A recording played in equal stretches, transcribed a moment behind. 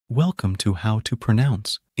Welcome to How to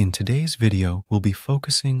Pronounce. In today's video, we'll be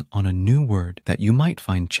focusing on a new word that you might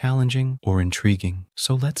find challenging or intriguing.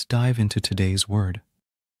 So let's dive into today's word.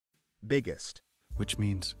 Biggest. Which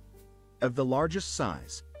means Of the largest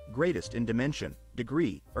size, greatest in dimension,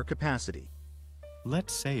 degree, or capacity.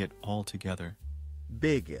 let's say it all together.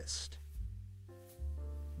 Biggest.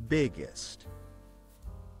 Biggest.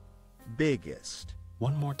 Biggest.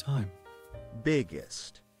 One more time.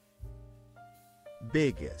 Biggest.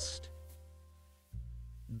 Biggest.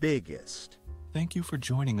 Biggest. Thank you for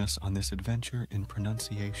joining us on this adventure in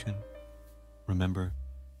pronunciation. Remember,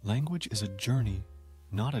 language is a journey,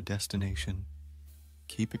 not a destination.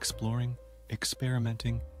 Keep exploring,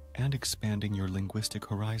 experimenting, and expanding your linguistic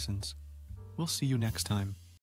horizons. We'll see you next time.